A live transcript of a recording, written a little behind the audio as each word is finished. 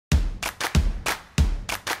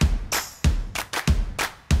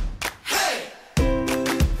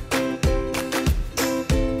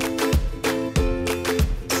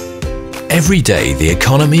Every day the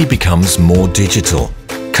economy becomes more digital.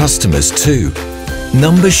 Customers too.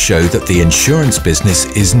 Numbers show that the insurance business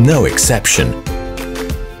is no exception.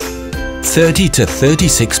 30 to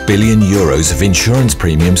 36 billion euros of insurance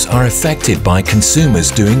premiums are affected by consumers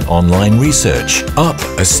doing online research, up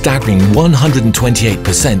a staggering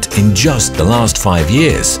 128% in just the last 5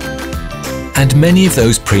 years. And many of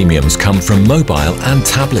those premiums come from mobile and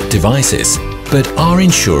tablet devices. But are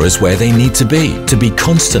insurers where they need to be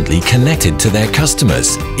constantly connected to their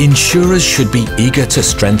customers? Insurers should be eager to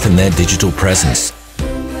strengthen their digital presence.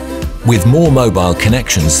 With more mobile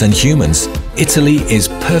connections than humans, Italy is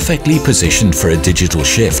perfectly positioned for a digital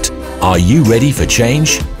shift. Are you ready for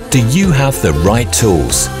change? Do you have the right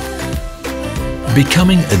tools?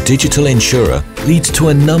 Becoming a digital insurer leads to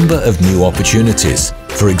a number of new opportunities.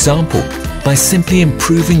 For example, by simply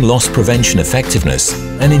improving loss prevention effectiveness,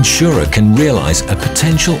 an insurer can realize a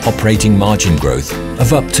potential operating margin growth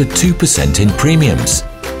of up to 2% in premiums.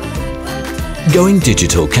 Going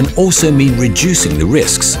digital can also mean reducing the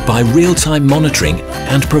risks by real-time monitoring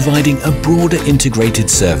and providing a broader integrated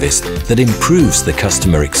service that improves the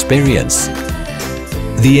customer experience.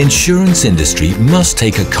 The insurance industry must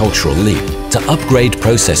take a cultural leap to upgrade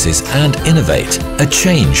processes and innovate, a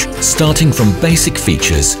change starting from basic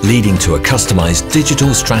features leading to a customized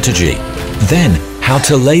digital strategy. Then, how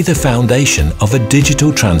to lay the foundation of a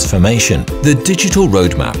digital transformation. The digital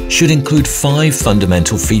roadmap should include 5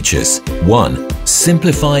 fundamental features. 1.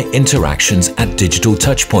 Simplify interactions at digital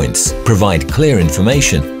touchpoints. Provide clear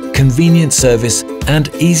information, convenient service,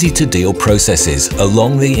 and easy-to-deal processes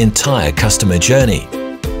along the entire customer journey.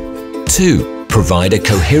 2. Provide a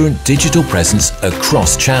coherent digital presence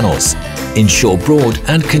across channels. Ensure broad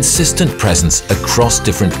and consistent presence across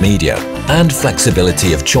different media and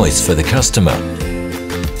flexibility of choice for the customer.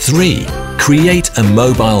 3. Create a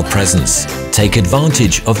mobile presence. Take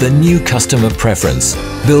advantage of the new customer preference,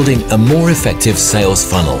 building a more effective sales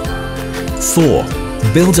funnel. 4.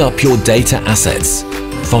 Build up your data assets.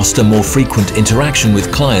 Foster more frequent interaction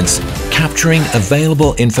with clients, capturing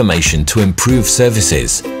available information to improve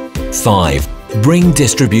services. 5. Bring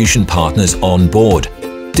distribution partners on board.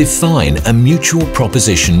 Define a mutual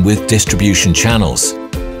proposition with distribution channels.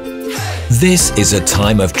 This is a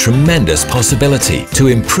time of tremendous possibility to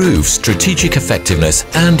improve strategic effectiveness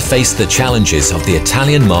and face the challenges of the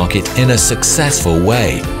Italian market in a successful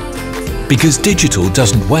way. Because digital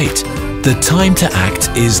doesn't wait. The time to act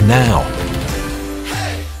is now.